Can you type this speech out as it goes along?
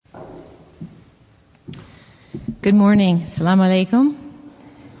Good morning. Assalamu alaikum.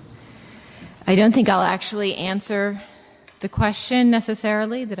 I don't think I'll actually answer the question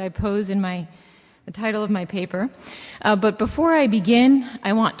necessarily that I pose in the title of my paper. But before I begin,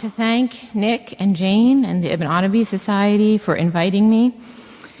 I want to thank Nick and Jane and the Ibn Arabi Society for inviting me.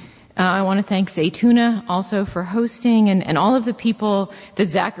 I want to thank Zaytuna also for hosting and all of the people that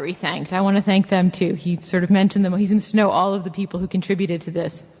Zachary thanked. I want to thank them too. He sort of mentioned them. He seems to know all of the people who contributed to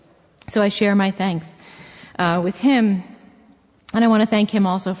this. So I share my thanks with him. And I want to thank him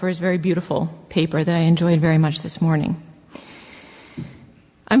also for his very beautiful paper that I enjoyed very much this morning.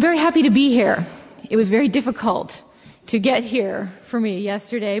 I'm very happy to be here. It was very difficult to get here for me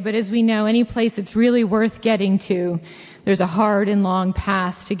yesterday, but as we know, any place that's really worth getting to, there's a hard and long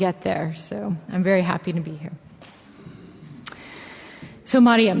path to get there. So I'm very happy to be here. So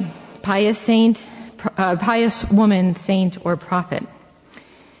Maryam, pious woman, saint, or prophet.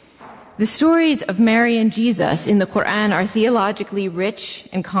 The stories of Mary and Jesus in the Quran are theologically rich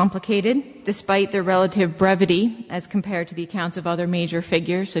and complicated, despite their relative brevity as compared to the accounts of other major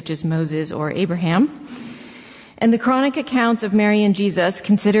figures such as Moses or Abraham. And the Quranic accounts of Mary and Jesus,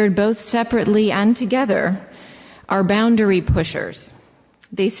 considered both separately and together, are boundary pushers.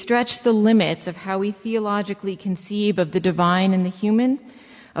 They stretch the limits of how we theologically conceive of the divine and the human,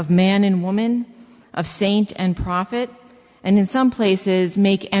 of man and woman, of saint and prophet, and in some places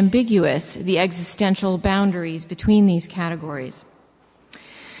make ambiguous the existential boundaries between these categories.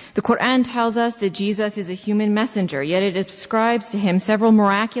 The Quran tells us that Jesus is a human messenger, yet it ascribes to him several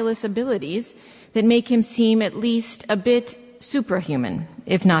miraculous abilities that make him seem at least a bit suprahuman,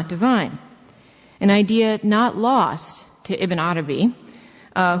 if not divine. An idea not lost to Ibn Arabi,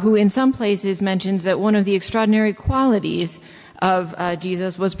 who in some places mentions that one of the extraordinary qualities of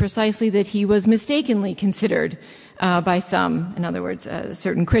Jesus was precisely that he was mistakenly considered by some, in other words,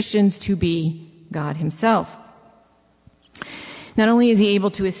 certain Christians, to be God himself. Not only is he able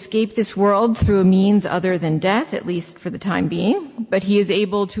to escape this world through a means other than death, at least for the time being, but he is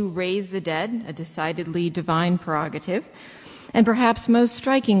able to raise the dead, a decidedly divine prerogative, and perhaps most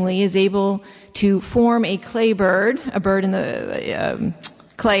strikingly is able to form a clay bird, a bird in the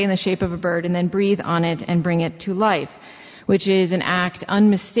clay in the shape of a bird, and then breathe on it and bring it to life, which is an act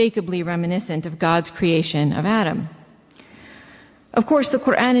unmistakably reminiscent of God's creation of Adam. Of course, the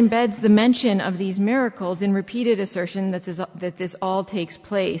Quran embeds the mention of these miracles in repeated assertion that this all takes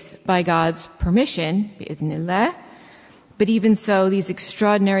place by God's permission, bi'idhnillah. But even so, these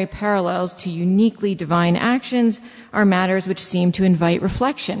extraordinary parallels to uniquely divine actions are matters which seem to invite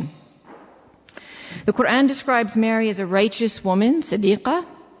reflection. The Quran describes Mary as a righteous woman, Siddiqa,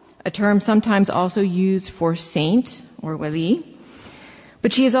 a term sometimes also used for saint or wali,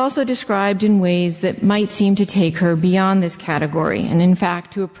 but she is also described in ways that might seem to take her beyond this category, and in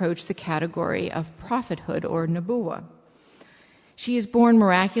fact to approach the category of prophethood or nubuwah. She is born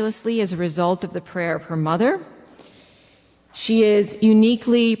miraculously as a result of the prayer of her mother. She is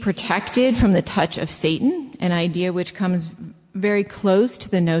uniquely protected from the touch of Satan, an idea which comes very close to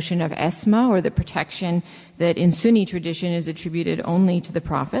the notion of Esma, or the protection that in Sunni tradition is attributed only to the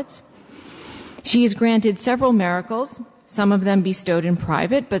prophets. She is granted several miracles, some of them bestowed in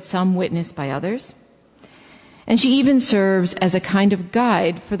private, but some witnessed by others. And she even serves as a kind of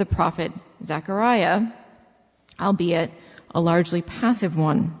guide for the prophet Zechariah, albeit a largely passive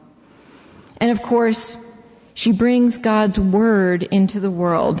one. And of course, she brings God's word into the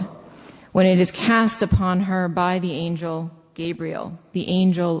world when it is cast upon her by the angel Gabriel, the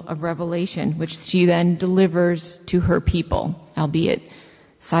angel of revelation, which she then delivers to her people, albeit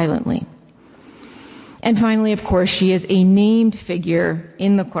silently. And finally, of course, she is a named figure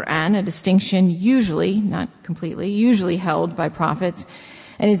in the Quran, a distinction usually, not completely, usually held by prophets,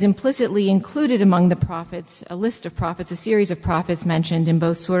 and is implicitly included among the prophets, a list of prophets, a series of prophets mentioned in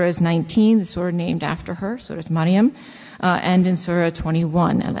both Surahs 19, the surah named after her, Surah Maryam, and in Surah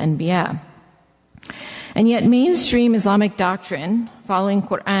 21, Al-Anbiya. And yet mainstream Islamic doctrine, following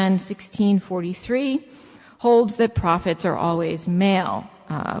Quran 1643, holds that prophets are always male.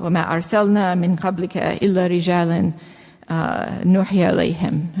 وَمَا أَرْسَلْنَا مِنْ قَبْلِكَ إِلَّا رِجَالًا نُوحِي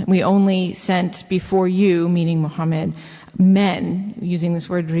إِلَيْهِمْ. We only sent before you, meaning Muhammad, men, using this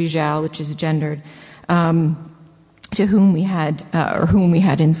word rijal, which is gendered, to whom we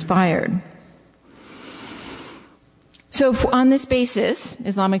had inspired. So on this basis,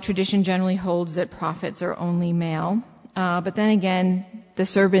 Islamic tradition generally holds that prophets are only male. But then again, the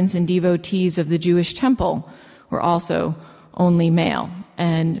servants and devotees of the Jewish temple were also only male.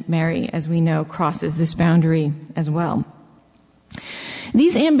 And Mary, as we know, crosses this boundary as well.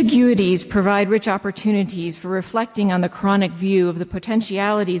 These ambiguities provide rich opportunities for reflecting on the Quranic view of the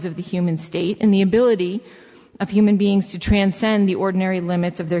potentialities of the human state and the ability of human beings to transcend the ordinary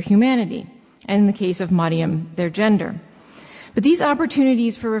limits of their humanity, and in the case of Maryam, their gender. But these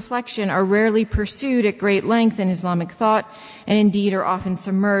opportunities for reflection are rarely pursued at great length in Islamic thought, and indeed are often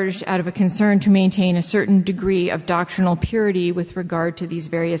submerged out of a concern to maintain a certain degree of doctrinal purity with regard to these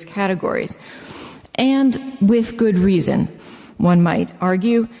various categories. And with good reason, one might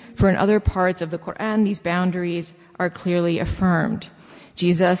argue, for in other parts of the Quran, these boundaries are clearly affirmed.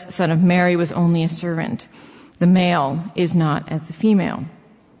 Jesus, son of Mary, was only a servant. The male is not as the female.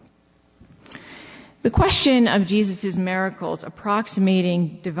 The question of Jesus' miracles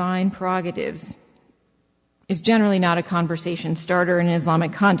approximating divine prerogatives is generally not a conversation starter in an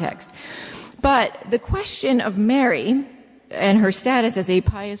Islamic context. But the question of Mary and her status as a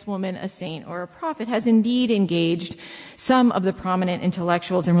pious woman, a saint, or a prophet has indeed engaged some of the prominent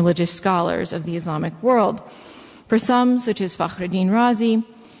intellectuals and religious scholars of the Islamic world. For some, such as Fakhruddin Razi,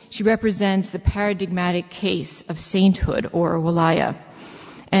 she represents the paradigmatic case of sainthood or walaya.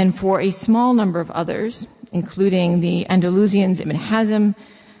 And for a small number of others, including the Andalusians Ibn Hazm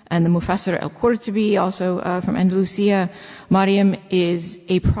and the Mufassir al-Qurtubi, also from Andalusia, Maryam is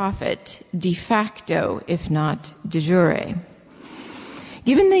a prophet de facto, if not de jure.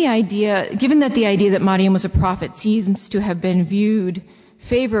 Given that the idea that Maryam was a prophet seems to have been viewed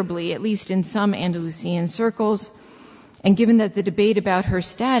favorably, at least in some Andalusian circles, and given that the debate about her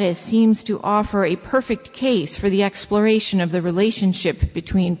status seems to offer a perfect case for the exploration of the relationship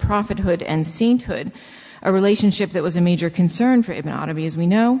between prophethood and sainthood, a relationship that was a major concern for Ibn Arabi, as we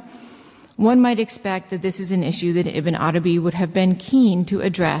know, one might expect that this is an issue that Ibn Arabi would have been keen to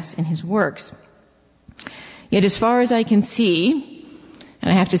address in his works. Yet as far as I can see,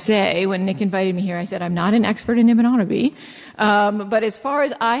 and I have to say, when Nick invited me here, I said I'm not an expert in Ibn Arabi, but as far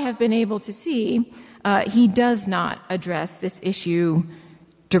as I have been able to see, he does not address this issue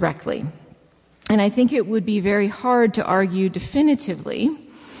directly. And I think it would be very hard to argue definitively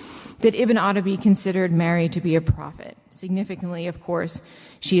that Ibn Arabi considered Mary to be a prophet. Significantly, of course,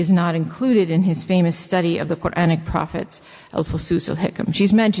 she is not included in his famous study of the Quranic prophets, Al-Fusus al-Hikam.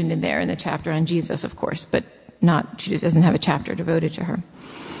 She's mentioned in there in the chapter on Jesus, of course, but she doesn't have a chapter devoted to her.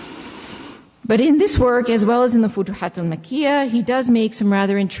 But in this work, as well as in the Futuhat al-Makkiyah, he does make some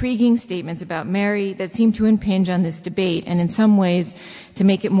rather intriguing statements about Mary that seem to impinge on this debate, and in some ways to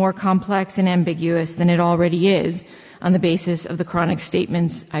make it more complex and ambiguous than it already is on the basis of the Quranic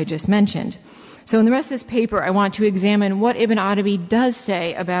statements I just mentioned. So in the rest of this paper, I want to examine what Ibn Arabi does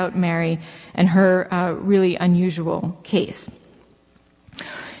say about Mary and her really unusual case.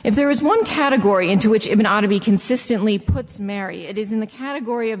 If there is one category into which Ibn Arabi consistently puts Mary, it is in the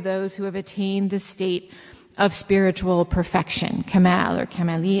category of those who have attained the state of spiritual perfection, kamal or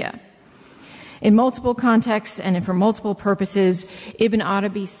kamaliyah. In multiple contexts and for multiple purposes, Ibn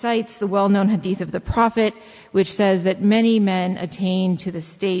Arabi cites the well-known hadith of the Prophet, which says that many men attain to the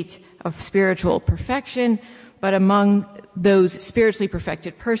state of spiritual perfection, but among those spiritually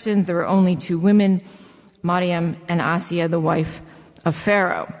perfected persons, there were only two women, Maryam and Asiya, the wife of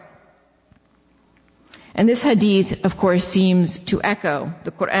Pharaoh. And this hadith, of course, seems to echo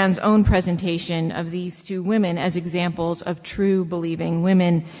the Qur'an's own presentation of these two women as examples of true believing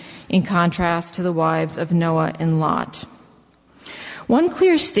women, in contrast to the wives of Noah and Lot. One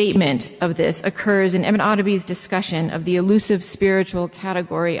clear statement of this occurs in Ibn Arabi's discussion of the elusive spiritual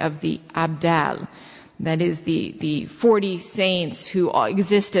category of the Abdal, that is, the 40 saints who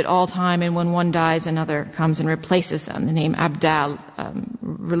exist at all time, and when one dies, another comes and replaces them. The name Abdal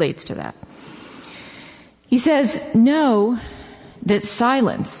relates to that. He says, know that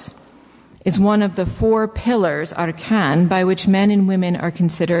silence is one of the 4 pillars, arkan, by which men and women are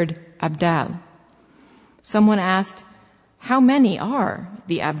considered Abdal. Someone asked, how many are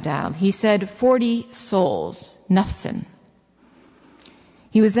the Abdal? He said, 40 souls, nafsan.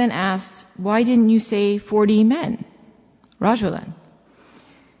 He was then asked, why didn't you say 40 men, rajulan?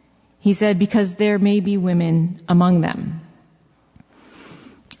 He said, because there may be women among them.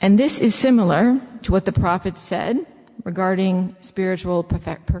 And this is similar to what the Prophet said regarding spiritual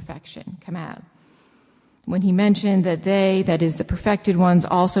perfection, kamal, when he mentioned that they, that is the perfected ones,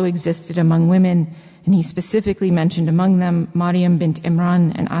 also existed among women, and he specifically mentioned among them Maryam bint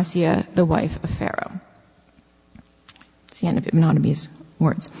Imran and Asiya, the wife of Pharaoh. It's the end of Ibn Arabi's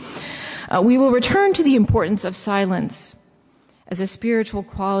words. We will return to the importance of silence as a spiritual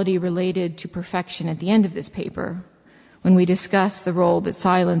quality related to perfection at the end of this paper, when we discuss the role that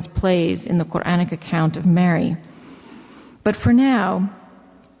silence plays in the Quranic account of Mary. But for now,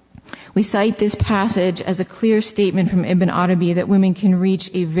 we cite this passage as a clear statement from Ibn Arabi that women can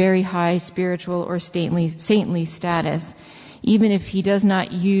reach a very high spiritual or saintly status, even if he does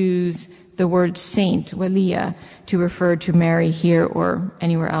not use the word saint, waliya, to refer to Mary here or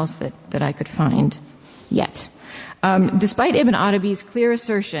anywhere else that I could find yet. Despite Ibn Arabi's clear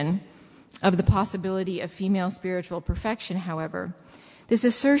assertion of the possibility of female spiritual perfection, however, this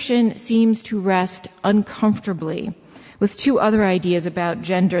assertion seems to rest uncomfortably with two other ideas about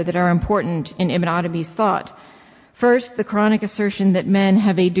gender that are important in Ibn Arabi's thought. First, the Quranic assertion that men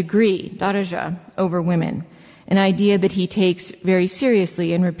have a degree, daraja, over women, an idea that he takes very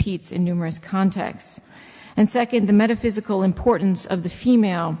seriously and repeats in numerous contexts. And second, the metaphysical importance of the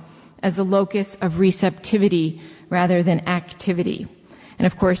female as the locus of receptivity rather than activity. And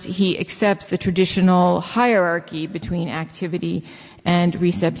of course, he accepts the traditional hierarchy between activity and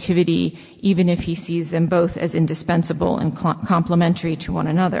receptivity, even if he sees them both as indispensable and complementary to one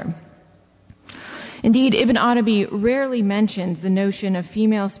another. Indeed, Ibn Arabi rarely mentions the notion of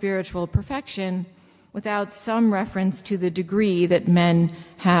female spiritual perfection without some reference to the degree that men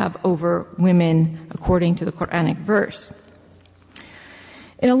have over women according to the Quranic verse.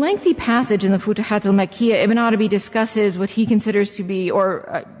 In a lengthy passage in the Futuhat al-Makkiyah, Ibn Arabi discusses what he considers to be,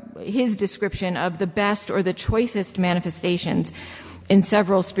 his description of the best or the choicest manifestations in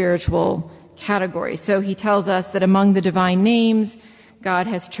several spiritual categories. So he tells us that among the divine names, God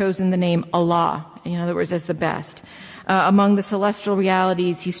has chosen the name Allah, in other words, as the best. Among the celestial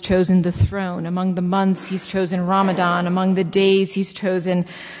realities, he's chosen the throne. Among the months, he's chosen Ramadan. Among the days, he's chosen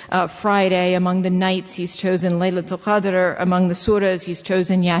Friday. Among the nights, he's chosen Laylatul Qadr. Among the surahs, he's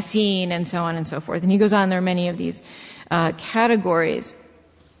chosen Yasin, and so on and so forth. And he goes on, there are many of these categories.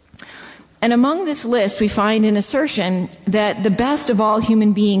 And among this list, we find an assertion that the best of all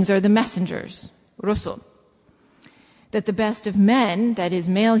human beings are the messengers, Rusul. That the best of men, that is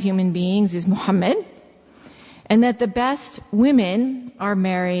male human beings, is Muhammad. And that the best women are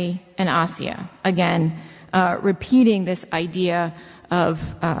Mary and Asiya. Again, repeating this idea of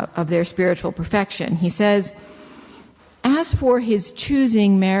their spiritual perfection. He says, as for his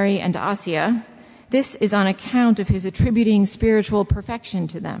choosing Mary and Asiya, this is on account of his attributing spiritual perfection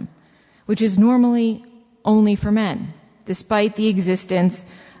to them, which is normally only for men, despite the existence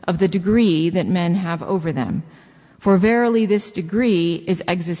of the degree that men have over them. For verily this degree is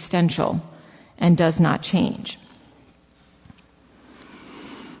existential and does not change.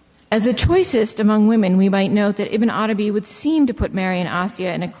 As the choicest among women, we might note that Ibn Arabi would seem to put Mary and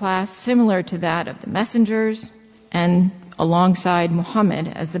Asiya in a class similar to that of the messengers and alongside Muhammad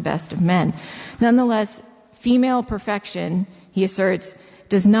as the best of men. Nonetheless, female perfection, he asserts,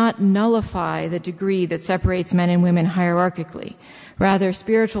 does not nullify the degree that separates men and women hierarchically. Rather,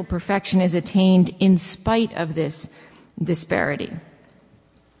 spiritual perfection is attained in spite of this disparity.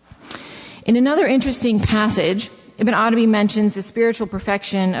 In another interesting passage, Ibn Arabi mentions the spiritual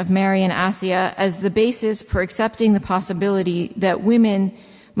perfection of Mary and Asiya as the basis for accepting the possibility that women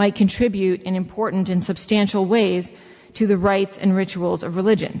might contribute in important and substantial ways to the rites and rituals of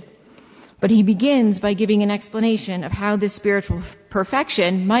religion. But he begins by giving an explanation of how this spiritual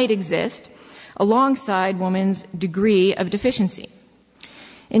perfection might exist alongside woman's degree of deficiency.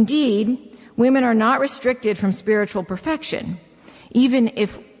 Indeed, women are not restricted from spiritual perfection, even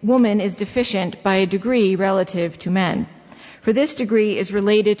if woman is deficient by a degree relative to men. For this degree is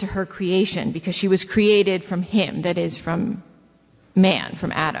related to her creation, because she was created from him, that is, from man,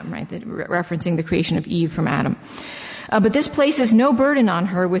 from Adam, right? Referencing the creation of Eve from Adam. But this places no burden on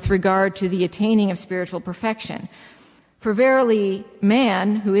her with regard to the attaining of spiritual perfection. For verily,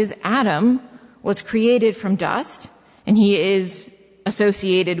 man, who is Adam, was created from dust, and he is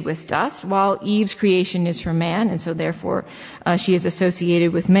associated with dust, while Eve's creation is from man, and so therefore she is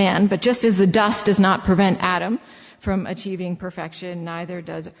associated with man. But just as the dust does not prevent Adam from achieving perfection, neither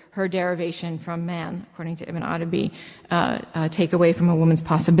does her derivation from man, according to Ibn Arabi, take away from a woman's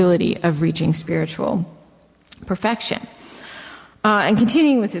possibility of reaching spiritual perfection. And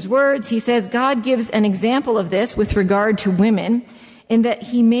continuing with his words, he says, God gives an example of this with regard to women in that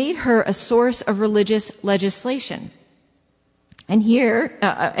he made her a source of religious legislation. And here,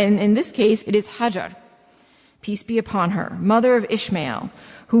 and in this case, it is Hajar, peace be upon her, mother of Ishmael,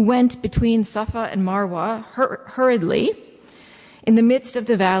 who went between Safa and Marwa hurriedly in the midst of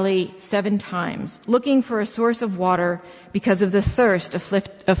the valley 7 times, looking for a source of water because of the thirst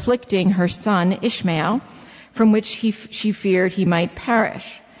afflicting her son Ishmael, from which she feared he might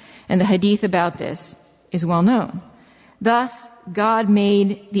perish. And the hadith about this is well known. Thus, God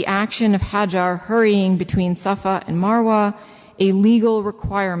made the action of Hajar hurrying between Safa and Marwa a legal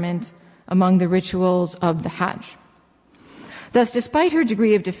requirement among the rituals of the Hajj. Thus, despite her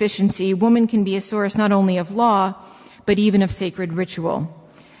degree of deficiency, woman can be a source not only of law, but even of sacred ritual.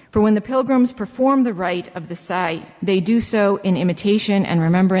 For when the pilgrims perform the rite of the sa'i, they do so in imitation and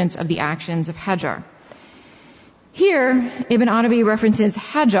remembrance of the actions of Hajar. Here, Ibn Arabi references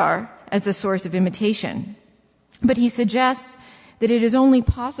Hajar as the source of imitation, but he suggests that it is only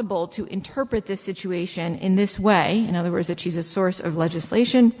possible to interpret this situation in this way, in other words, that she's a source of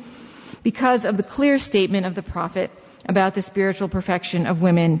legislation, because of the clear statement of the Prophet about the spiritual perfection of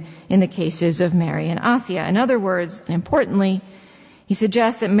women in the cases of Mary and Asiya. In other words, and importantly, he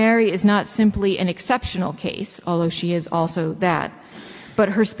suggests that Mary is not simply an exceptional case, although she is also that, but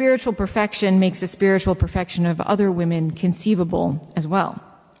her spiritual perfection makes the spiritual perfection of other women conceivable as well.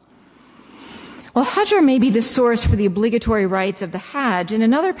 Well, Hajar may be the source for the obligatory rites of the Hajj. In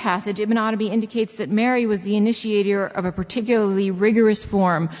another passage, Ibn Arabi indicates that Mary was the initiator of a particularly rigorous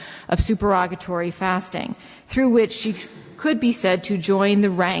form of supererogatory fasting, through which she could be said to join the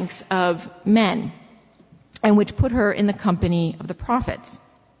ranks of men, and which put her in the company of the prophets,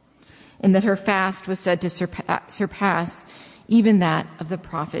 in that her fast was said to surpass even that of the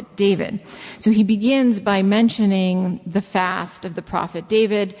prophet David. So he begins by mentioning the fast of the prophet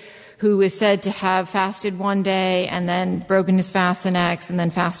David, who is said to have fasted one day and then broken his fast the next, and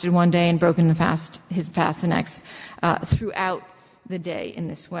then fasted one day and broken his fast the next, throughout the day in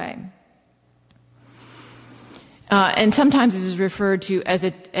this way. And sometimes this is referred to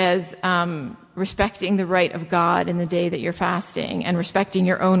as respecting the right of God in the day that you're fasting, and respecting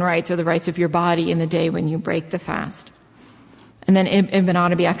your own rights or the rights of your body in the day when you break the fast. And then Ibn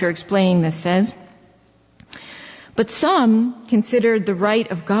Arabi, after explaining this, says, "But some considered the right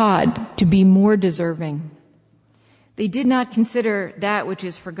of God to be more deserving. They did not consider that which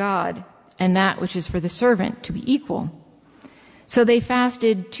is for God and that which is for the servant to be equal. So they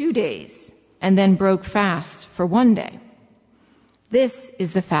fasted 2 days and then broke fast for 1 day. This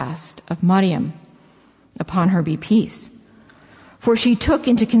is the fast of Maryam, upon her be peace. For she took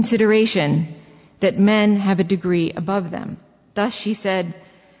into consideration that men have a degree above them. Thus she said,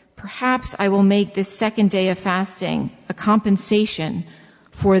 'Perhaps I will make this second day of fasting a compensation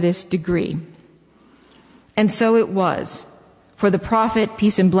for this degree.' And so it was. For the prophet,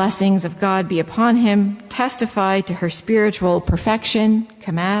 peace and blessings of God be upon him, testified to her spiritual perfection,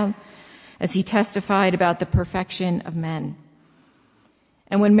 Kamal, as he testified about the perfection of men.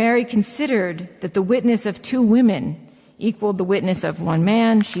 And when Mary considered that the witness of 2 women equaled the witness of 1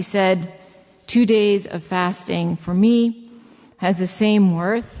 man, she said, 2 days of fasting for me has the same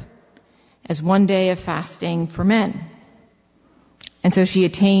worth as 1 day of fasting for men.' And so she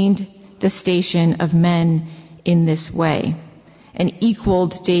attained the station of men in this way, and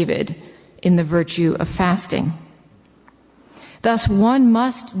equaled David in the virtue of fasting. Thus one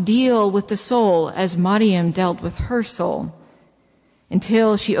must deal with the soul as Maryam dealt with her soul,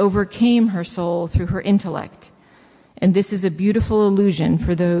 until she overcame her soul through her intellect. And this is a beautiful illusion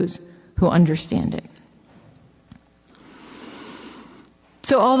for those who understand it."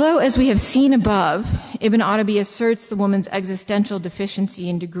 So although, as we have seen above, Ibn Arabi asserts the woman's existential deficiency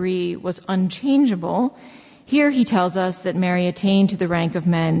in degree was unchangeable, here he tells us that Mary attained to the rank of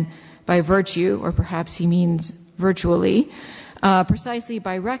men by virtue, or perhaps he means virtually, precisely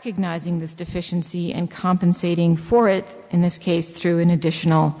by recognizing this deficiency and compensating for it, in this case through an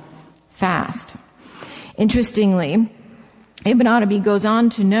additional fast. Interestingly, Ibn Arabi goes on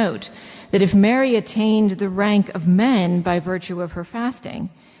to note that if Mary attained the rank of men by virtue of her fasting,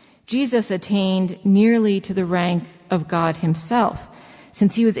 Jesus attained nearly to the rank of God himself,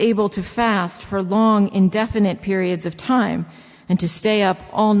 since he was able to fast for long, indefinite periods of time and to stay up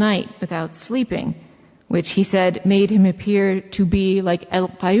all night without sleeping, which he said made him appear to be like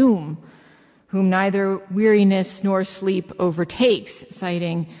El-Qayyum, whom neither weariness nor sleep overtakes,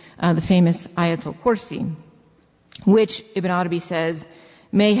 citing the famous Ayatul Kursi, which Ibn Arabi says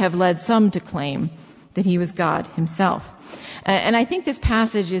may have led some to claim that he was God himself. And I think this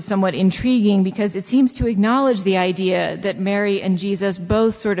passage is somewhat intriguing because it seems to acknowledge the idea that Mary and Jesus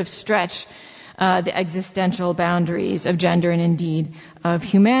both sort of stretch the existential boundaries of gender and indeed of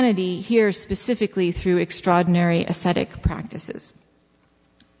humanity, here specifically through extraordinary ascetic practices.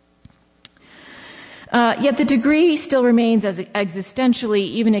 Yet the degree still remains as existentially,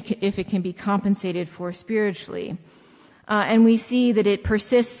 even if it can be compensated for spiritually. And we see that it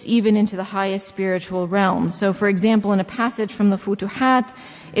persists even into the highest spiritual realms. So, for example, in a passage from the Futuhat,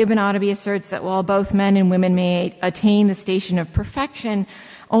 Ibn Arabi asserts that while both men and women may attain the station of perfection,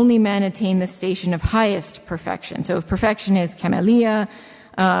 only men attain the station of highest perfection. So if perfection is Kamaliya,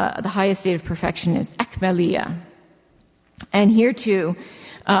 the highest state of perfection is Akmaliya. And here too,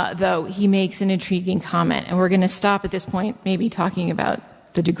 though, he makes an intriguing comment, and we're going to stop at this point maybe talking about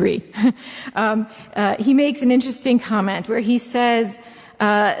the degree. He makes an interesting comment where he says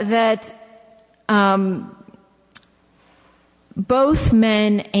that both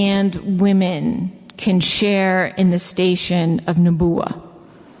men and women can share in the station of nubuwah,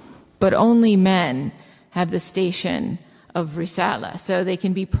 but only men have the station of risala. So they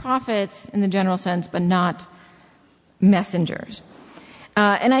can be prophets in the general sense, but not messengers.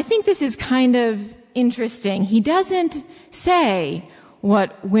 And I think this is kind of interesting. He doesn't say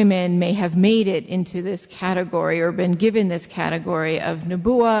what women may have made it into this category or been given this category of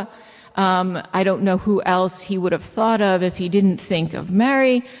nubuwah. I don't know who else he would have thought of if he didn't think of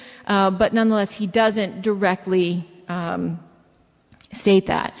Mary, but nonetheless, he doesn't directly state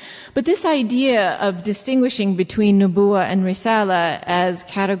that. But this idea of distinguishing between nubuwah and risala as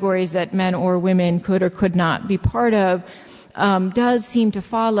categories that men or women could or could not be part of does seem to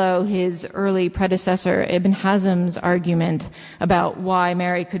follow his early predecessor Ibn Hazm's argument about why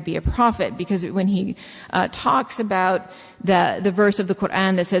Mary could be a prophet, because when he talks about the verse of the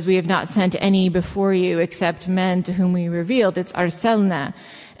Quran that says, "We have not sent any before you except men to whom we revealed," it's arsalna.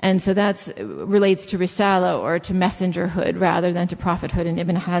 And so that relates to risala, or to messengerhood, rather than to prophethood. And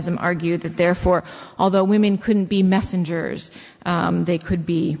Ibn Hazm argued that therefore, although women couldn't be messengers, they could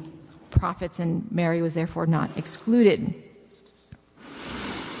be prophets, and Mary was therefore not excluded.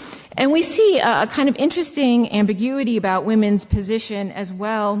 And we see a kind of interesting ambiguity about women's position as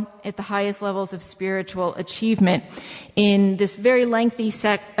well at the highest levels of spiritual achievement in this very lengthy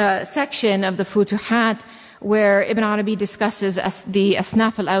section of the Futuhat, where Ibn Arabi discusses the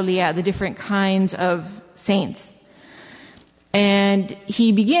asnaf al-awliya, the different kinds of saints. And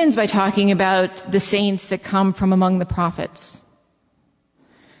he begins by talking about the saints that come from among the prophets.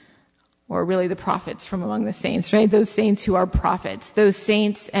 Or really the prophets from among the saints, right? Those saints who are prophets. Those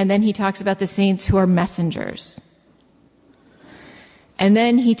saints, and then he talks about the saints who are messengers. And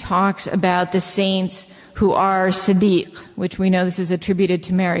then he talks about the saints who are Siddiq, which we know this is attributed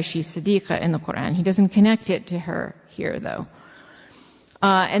to Mary. She's Siddiqa in the Quran. He doesn't connect it to her here, though.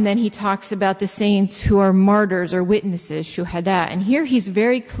 And then he talks about the saints who are martyrs or witnesses, shuhada. And here he's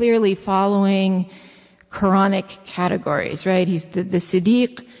very clearly following Quranic categories, right? He's the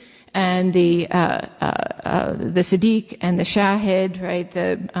Siddiq and the Siddiq and the Shahid, right?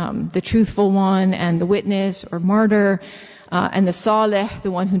 The truthful one and the witness or martyr. And the Salih,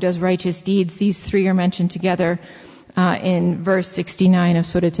 the one who does righteous deeds. These three are mentioned together in verse 69 of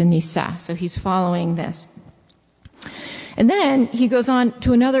Surah An-Nisa. So he's following this. And then he goes on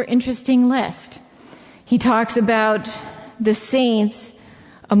to another interesting list. He talks about the saints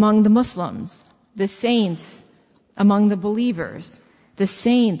among the Muslims, the saints among the believers, the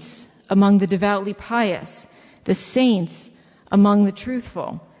saints among the devoutly pious, the saints among the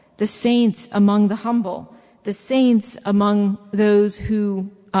truthful, the saints among the humble, the saints among those who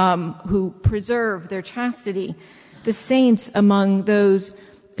preserve their chastity, the saints among those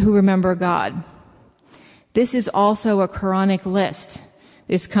who remember God. This is also a Quranic list.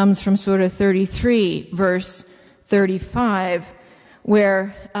 This comes from Surah 33, verse 35,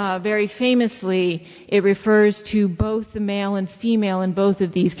 where very famously it refers to both the male and female in both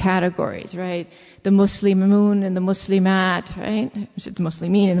of these categories, right? The Muslimun and the Muslimat, right? The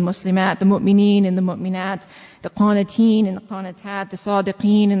Muslimin and the Muslimat, the Mu'mineen and the Mu'minat, the Qanateen and the Qanatat, the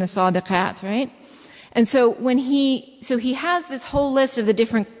Sadiqeen and the Sadiqat, right? And so he has this whole list of the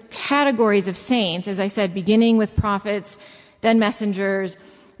different categories of saints, as I said, beginning with prophets, then messengers,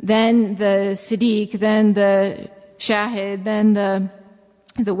 then the Siddiq, then the Shahid, then the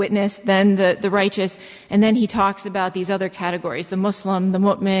witness, then the righteous, and then he talks about these other categories, the Muslim, the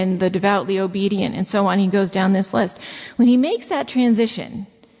Mu'min, the devoutly obedient, and so on. He goes down this list. When he makes that transition,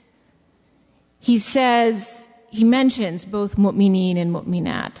 he mentions both Mu'mineen and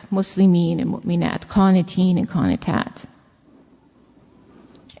Mu'minat, Muslimin and Mu'minat, Qanateen and Qanatat.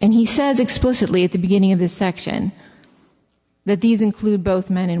 And he says explicitly at the beginning of this section that these include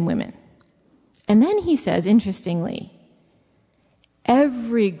both men and women. And then he says, interestingly,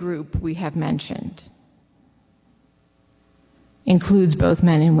 every group we have mentioned includes both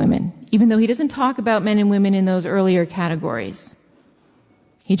men and women, even though he doesn't talk about men and women in those earlier categories.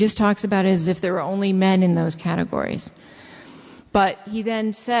 He just talks about it as if there were only men in those categories. But he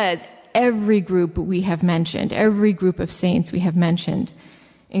then says, every group we have mentioned, every group of saints we have mentioned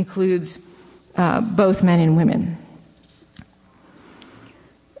includes both men and women.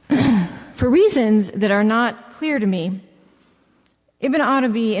 For reasons that are not clear to me, Ibn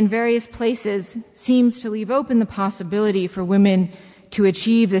Arabi in various places seems to leave open the possibility for women to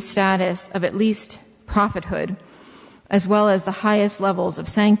achieve the status of at least prophethood, as well as the highest levels of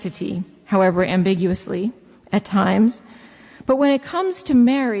sanctity, however ambiguously at times. But when it comes to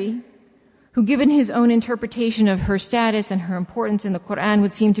Mary, who, given his own interpretation of her status and her importance in the Quran,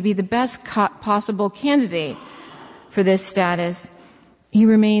 would seem to be the best possible candidate for this status, he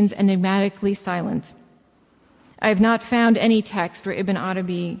remains enigmatically silent. I have not found any text where Ibn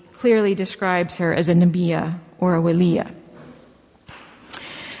Arabi clearly describes her as a Nabiya or a Waliya.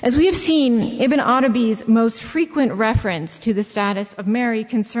 As we have seen, Ibn Arabi's most frequent reference to the status of Mary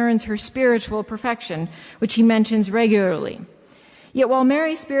concerns her spiritual perfection, which he mentions regularly. Yet while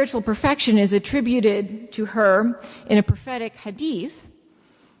Mary's spiritual perfection is attributed to her in a prophetic hadith,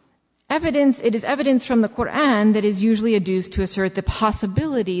 it is evidence from the Quran that is usually adduced to assert the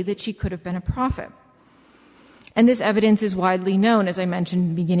possibility that she could have been a prophet. And this evidence is widely known, as I mentioned in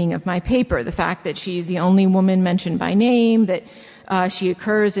the beginning of my paper, the fact that she is the only woman mentioned by name, that she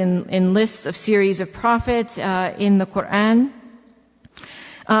occurs in lists of series of prophets in the Quran.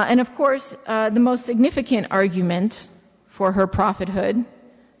 And of course, the most significant argument for her prophethood,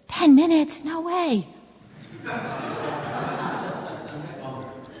 10 minutes, no way.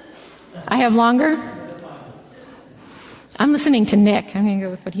 I have longer? I'm listening to Nick. I'm going to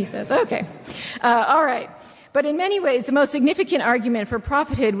go with what he says. Okay. All right. But in many ways, the most significant argument for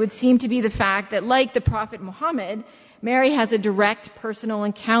prophethood would seem to be the fact that, like the prophet Muhammad, Mary has a direct personal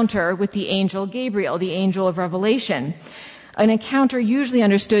encounter with the angel Gabriel, the angel of revelation, an encounter usually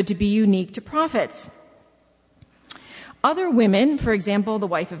understood to be unique to prophets. Other women, for example, the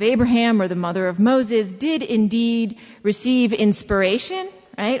wife of Abraham or the mother of Moses, did indeed receive inspiration,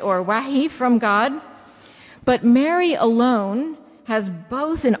 right, or wahi from God. But Mary alone has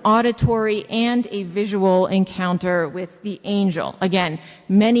both an auditory and a visual encounter with the angel. Again,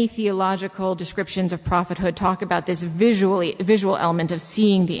 many theological descriptions of prophethood talk about this visual element of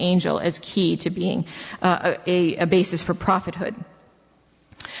seeing the angel as key to being a basis for prophethood.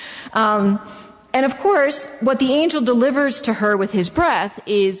 And of course, what the angel delivers to her with his breath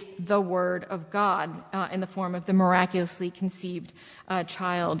is the word of God in the form of the miraculously conceived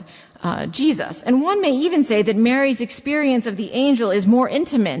child, Jesus. And one may even say that Mary's experience of the angel is more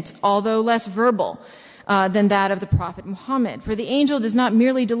intimate, although less verbal, than that of the prophet Muhammad. For the angel does not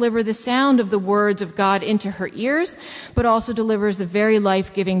merely deliver the sound of the words of God into her ears, but also delivers the very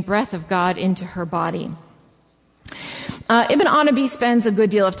life-giving breath of God into her body. Ibn Arabi spends a good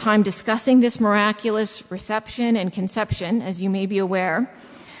deal of time discussing this miraculous reception and conception, as you may be aware.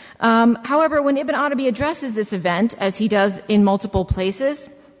 However, when Ibn Arabi addresses this event, as he does in multiple places,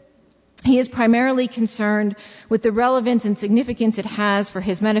 he is primarily concerned with the relevance and significance it has for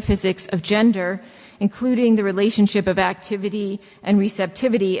his metaphysics of gender, including the relationship of activity and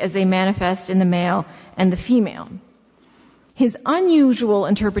receptivity as they manifest in the male and the female. His unusual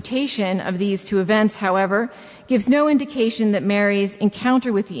interpretation of these two events, however, gives no indication that Mary's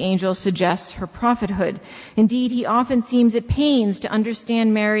encounter with the angel suggests her prophethood. Indeed, he often seems at pains to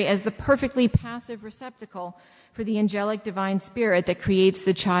understand Mary as the perfectly passive receptacle for the angelic divine spirit that creates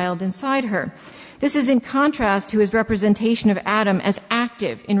the child inside her. This is in contrast to his representation of Adam as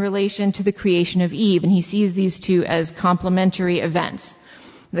active in relation to the creation of Eve, and he sees these two as complementary events.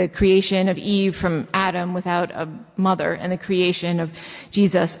 The creation of Eve from Adam without a mother, and the creation of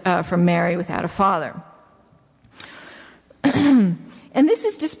Jesus from Mary without a father. And this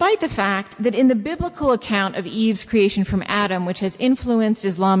is despite the fact that in the biblical account of Eve's creation from Adam, which has influenced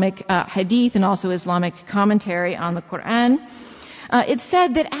Islamic hadith and also Islamic commentary on the Quran, it's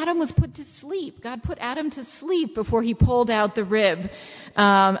said that Adam was put to sleep. God put Adam to sleep before he pulled out the rib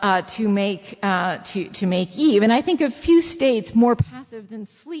to make Eve. And I think of few states more passive than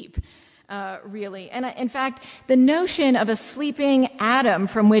sleep, really. And in fact, the notion of a sleeping Adam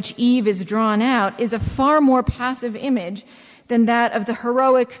from which Eve is drawn out is a far more passive image than that of the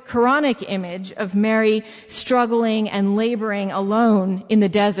heroic Quranic image of Mary struggling and laboring alone in the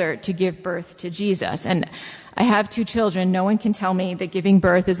desert to give birth to Jesus. And I have 2 children. No one can tell me that giving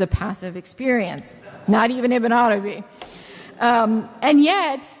birth is a passive experience. Not even Ibn Arabi. And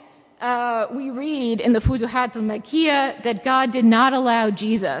yet, we read in the Futuhat al-Makkiyah that God did not allow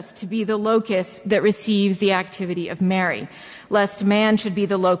Jesus to be the locus that receives the activity of Mary, lest man should be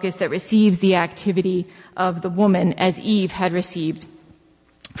the locus that receives the activity of the woman, as Eve had received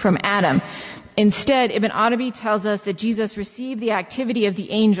from Adam. Instead, Ibn Arabi tells us that Jesus received the activity of the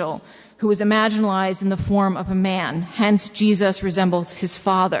angel, who was imaginalized in the form of a man. Hence, Jesus resembles his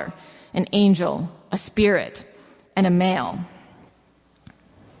father, an angel, a spirit, and a male.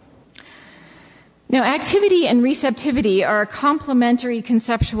 Now, activity and receptivity are a complementary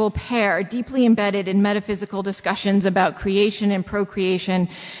conceptual pair deeply embedded in metaphysical discussions about creation and procreation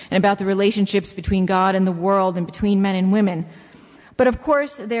and about the relationships between God and the world and between men and women. But of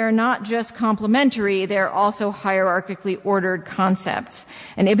course, they're not just complementary, they're also hierarchically ordered concepts.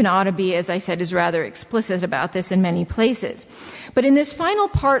 And Ibn Arabi, as I said, is rather explicit about this in many places. But in this final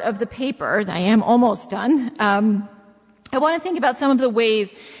part of the paper, I am almost done, I want to think about some of the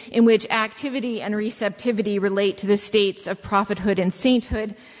ways in which activity and receptivity relate to the states of prophethood and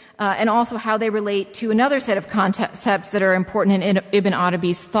sainthood, and also how they relate to another set of concepts that are important in Ibn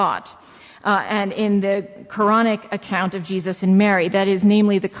Arabi's thought. And in the Quranic account of Jesus and Mary, that is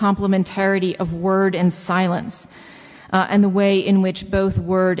namely the complementarity of word and silence, and the way in which both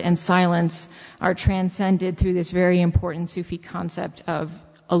word and silence are transcended through this very important Sufi concept of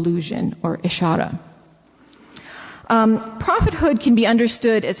allusion or ishara. Prophethood can be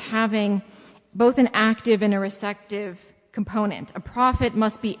understood as having both an active and a receptive component. A prophet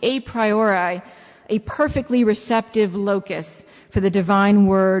must be a priori a perfectly receptive locus for the divine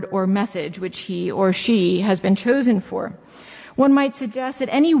word or message which he or she has been chosen for. One might suggest that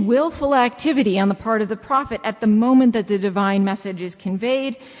any willful activity on the part of the prophet at the moment that the divine message is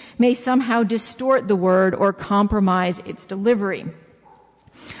conveyed may somehow distort the word or compromise its delivery.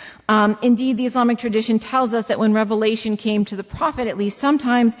 Indeed, the Islamic tradition tells us that when revelation came to the prophet, at least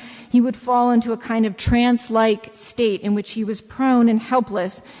sometimes, he would fall into a kind of trance-like state in which he was prone and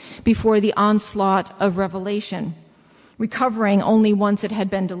helpless before the onslaught of revelation, recovering only once it had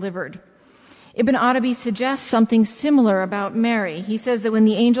been delivered. Ibn Arabi suggests something similar about Mary. He says that when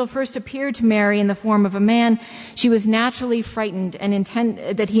the angel first appeared to Mary in the form of a man, she was naturally frightened and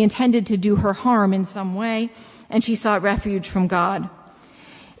that he intended to do her harm in some way, and she sought refuge from God.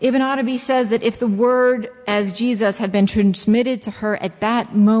 Ibn Arabi says that if the word as Jesus had been transmitted to her at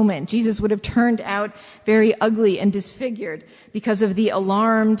that moment, Jesus would have turned out very ugly and disfigured because of the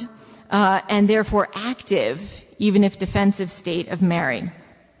alarmed and therefore active, even if defensive, state of Mary.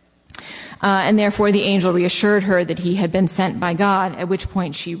 And therefore the angel reassured her that he had been sent by God, at which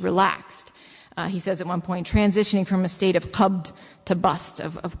point she relaxed. He says at one point, transitioning from a state of qabd to bast,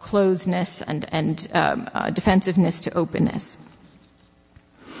 of closedness and defensiveness to openness.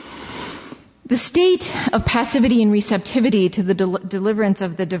 The state of passivity and receptivity to the deliverance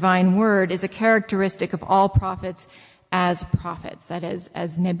of the divine word is a characteristic of all prophets, that is,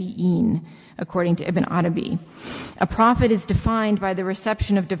 as nabi'een, according to Ibn Arabi. A prophet is defined by the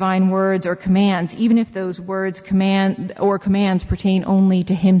reception of divine words or commands, even if those words commands pertain only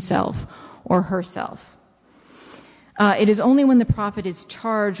to himself or herself. It is only when the prophet is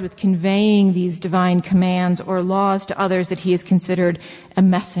charged with conveying these divine commands or laws to others that he is considered a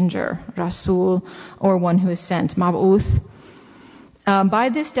messenger, rasul, or one who is sent, mab'uth. By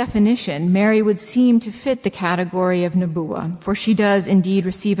this definition, Mary would seem to fit the category of nubuwah, for she does indeed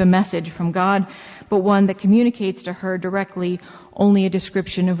receive a message from God, but one that communicates to her directly only a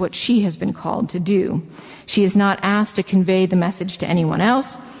description of what she has been called to do. She is not asked to convey the message to anyone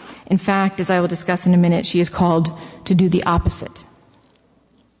else. In fact, as I will discuss in a minute, she is called to do the opposite.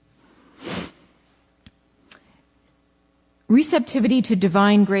 Receptivity to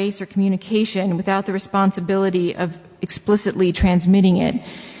divine grace or communication without the responsibility of explicitly transmitting it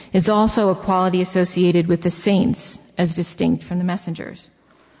is also a quality associated with the saints as distinct from the messengers.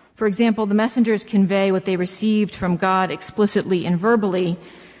 For example, the messengers convey what they received from God explicitly and verbally,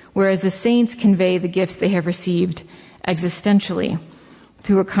 whereas the saints convey the gifts they have received existentially,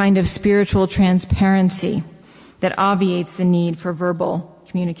 through a kind of spiritual transparency that obviates the need for verbal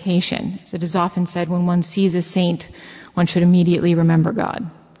communication. As it is often said, when one sees a saint, one should immediately remember God,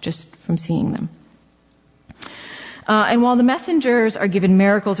 just from seeing them. And while the messengers are given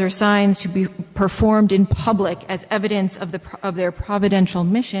miracles or signs to be performed in public as evidence of their providential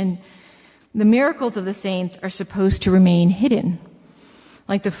mission, the miracles of the saints are supposed to remain hidden,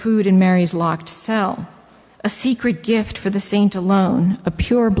 like the food in Mary's locked cell. A secret gift for the saint alone, a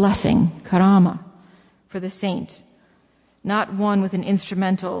pure blessing, karama, for the saint, not one with an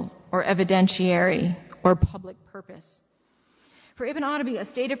instrumental or evidentiary or public purpose. For Ibn Arabi, a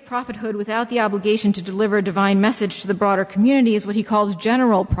state of prophethood without the obligation to deliver a divine message to the broader community is what he calls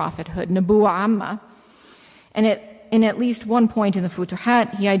general prophethood, nubuwa amma. And in at least one point in the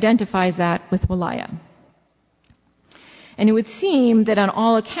Futuhat, he identifies that with walaya. And it would seem that on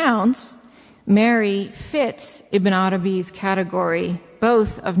all accounts, Mary fits Ibn Arabi's category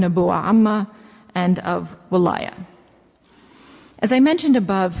both of nubuwa amma and of walaya. As I mentioned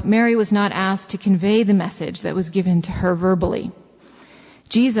above, Mary was not asked to convey the message that was given to her verbally.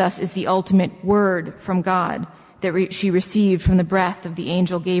 Jesus is the ultimate word from God that she received from the breath of the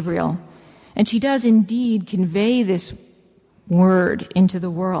angel Gabriel. And she does indeed convey this word into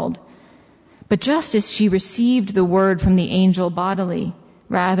the world. But just as she received the word from the angel bodily,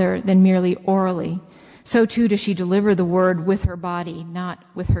 rather than merely orally, So too does she deliver the word with her body, not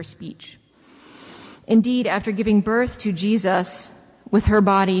with her speech. Indeed, after giving birth to Jesus with her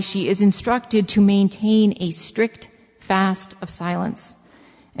body, she is instructed to maintain a strict fast of silence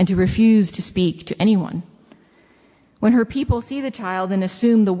and to refuse to speak to anyone. When her people see the child and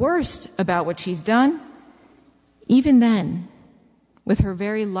assume the worst about what she's done, even then, with her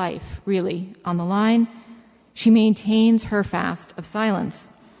very life really on the line, she maintains her fast of silence.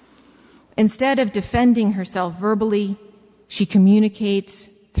 Instead of defending herself verbally, she communicates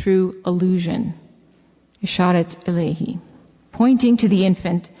through allusion, isharat ilahi, pointing to the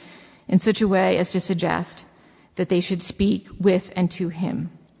infant in such a way as to suggest that they should speak with and to him.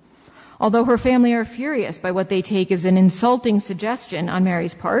 Although her family are furious by what they take as an insulting suggestion on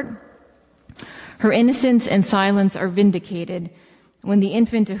Mary's part, her innocence and silence are vindicated when the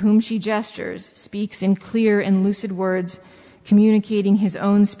infant to whom she gestures speaks in clear and lucid words, communicating his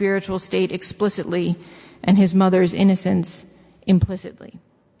own spiritual state explicitly and his mother's innocence implicitly.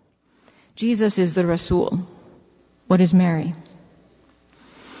 Jesus is the Rasul. What is Mary?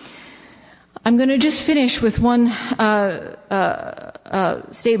 I'm going to just finish with one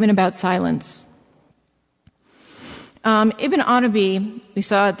statement about silence. Ibn Arabi, we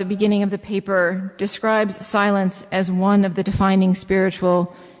saw at the beginning of the paper, describes silence as one of the defining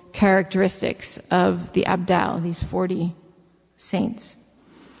spiritual characteristics of the Abdal, these 40 saints.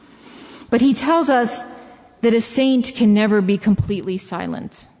 But he tells us that a saint can never be completely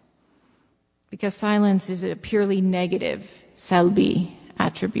silent, because silence is a purely negative, salbi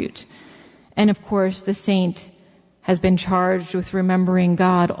attribute. And of course, the saint has been charged with remembering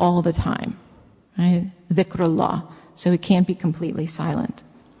God all the time, right? Dhikrullah. So it can't be completely silent.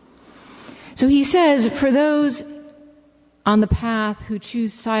 So he says, for those on the path who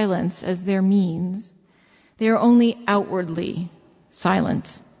choose silence as their means, they are only outwardly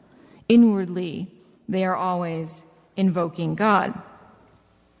silent. Inwardly, they are always invoking God.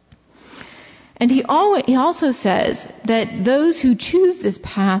 And he also says that those who choose this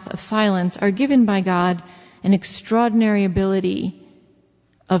path of silence are given by God an extraordinary ability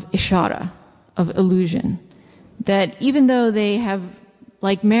of ishara, of illusion. That even though they have,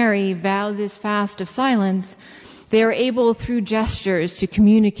 like Mary, vowed this fast of silence, they are able through gestures to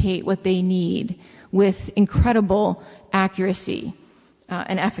communicate what they need with incredible accuracy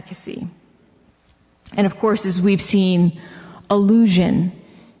and efficacy. And of course, as we've seen, allusion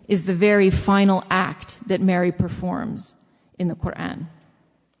is the very final act that Mary performs in the Quran.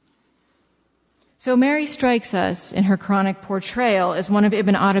 So Mary strikes us in her Quranic portrayal as one of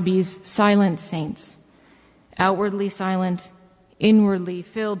Ibn Arabi's silent saints. Outwardly silent, inwardly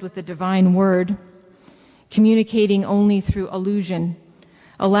filled with the divine word, communicating only through allusion,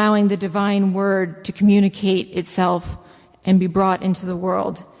 allowing the divine word to communicate itself and be brought into the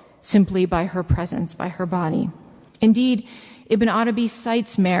world simply by her presence, by her body. Indeed, Ibn Arabi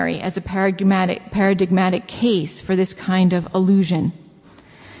cites Mary as a paradigmatic case for this kind of allusion.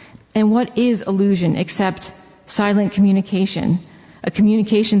 And what is allusion except silent communication, a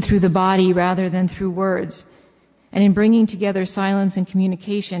communication through the body rather than through words? And in bringing together silence and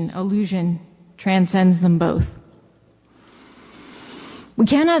communication, allusion transcends them both. We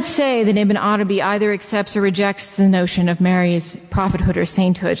cannot say that Ibn Arabi either accepts or rejects the notion of Mary's prophethood or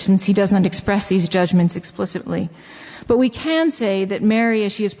sainthood, since he does not express these judgments explicitly. But we can say that Mary,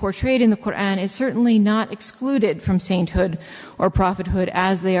 as she is portrayed in the Quran, is certainly not excluded from sainthood or prophethood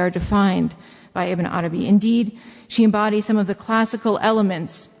as they are defined by Ibn Arabi. Indeed, she embodies some of the classical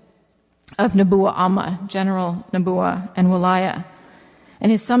elements of Nubuwa Amma, general Nubuwa and Walaya,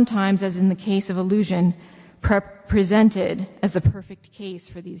 and is sometimes, as in the case of allusion, presented as the perfect case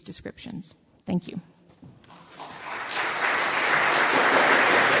for these descriptions. Thank you.